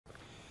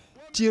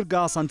Tear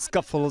gas and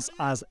scuffles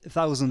as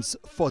thousands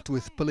fought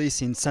with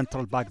police in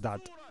central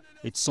Baghdad.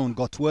 It soon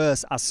got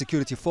worse as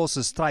security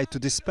forces tried to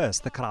disperse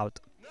the crowd.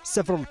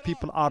 Several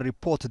people are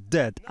reported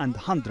dead and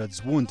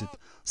hundreds wounded.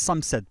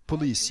 Some said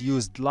police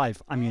used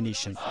live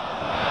ammunition. The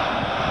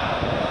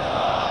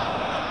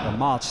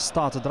march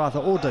started rather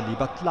orderly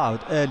but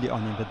loud early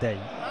on in the day.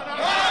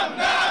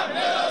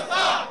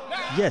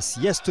 Yes,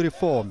 yes to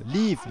reform,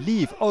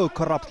 leave, oh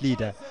corrupt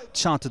leader,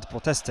 chanted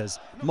protesters,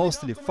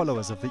 mostly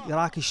followers of the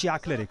Iraqi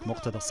Shia cleric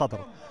Muqtada al Sadr,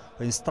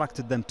 who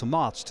instructed them to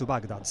march to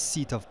Baghdad's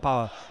seat of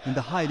power in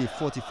the highly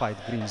fortified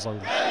Green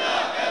Zone.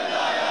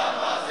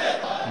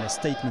 In a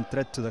statement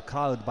read to the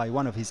crowd by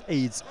one of his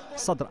aides,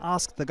 Sadr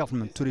asked the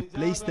government to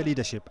replace the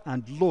leadership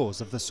and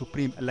laws of the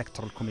Supreme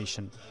Electoral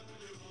Commission.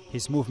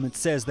 His movement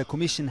says the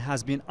commission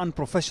has been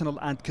unprofessional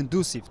and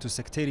conducive to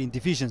sectarian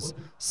divisions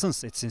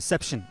since its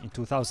inception in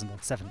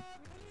 2007.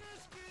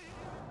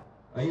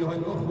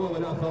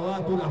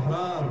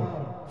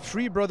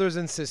 Free brothers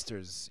and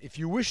sisters, if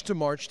you wish to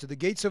march to the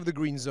gates of the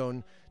Green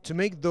Zone to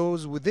make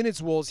those within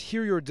its walls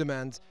hear your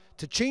demand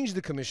to change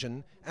the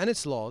commission and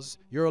its laws,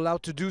 you're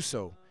allowed to do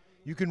so.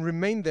 You can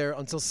remain there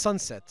until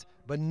sunset,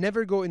 but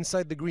never go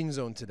inside the Green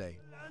Zone today.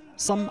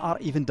 Some are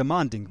even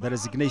demanding the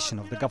resignation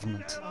of the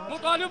government.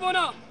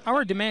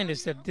 Our demand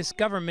is that this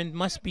government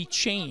must be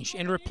changed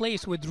and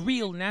replaced with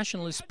real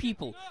nationalist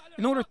people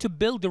in order to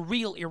build a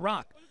real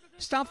Iraq.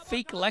 Stop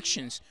fake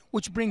elections,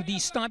 which bring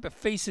these type of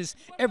faces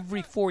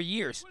every 4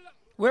 years.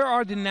 Where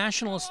are the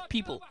nationalist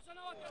people?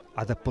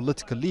 Other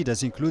political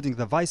leaders, including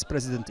the Vice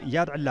President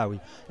Iyad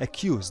Allawi,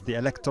 accused the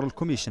Electoral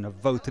Commission of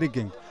vote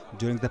rigging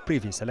during the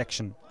previous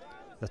election.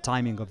 The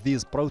timing of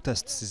these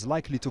protests is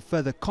likely to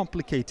further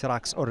complicate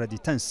Iraq's already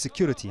tense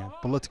security and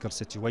political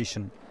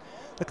situation.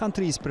 The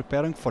country is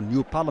preparing for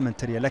new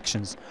parliamentary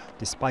elections,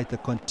 despite the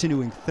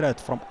continuing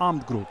threat from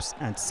armed groups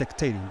and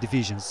sectarian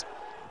divisions.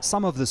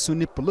 Some of the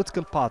Sunni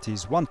political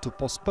parties want to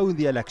postpone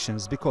the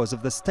elections because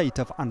of the state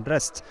of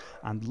unrest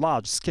and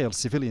large-scale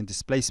civilian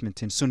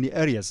displacement in Sunni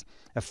areas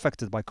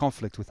affected by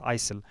conflict with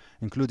ISIL,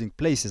 including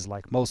places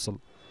like Mosul.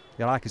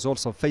 Iraq is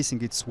also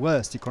facing its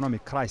worst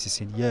economic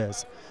crisis in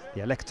years.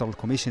 The Electoral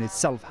Commission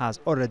itself has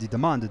already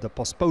demanded a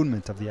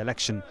postponement of the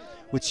election,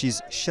 which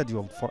is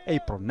scheduled for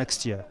April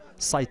next year,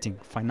 citing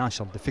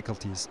financial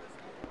difficulties.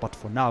 But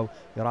for now,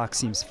 Iraq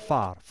seems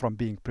far from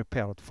being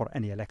prepared for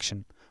any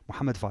election.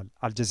 Mohamed Vall,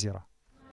 Al Jazeera.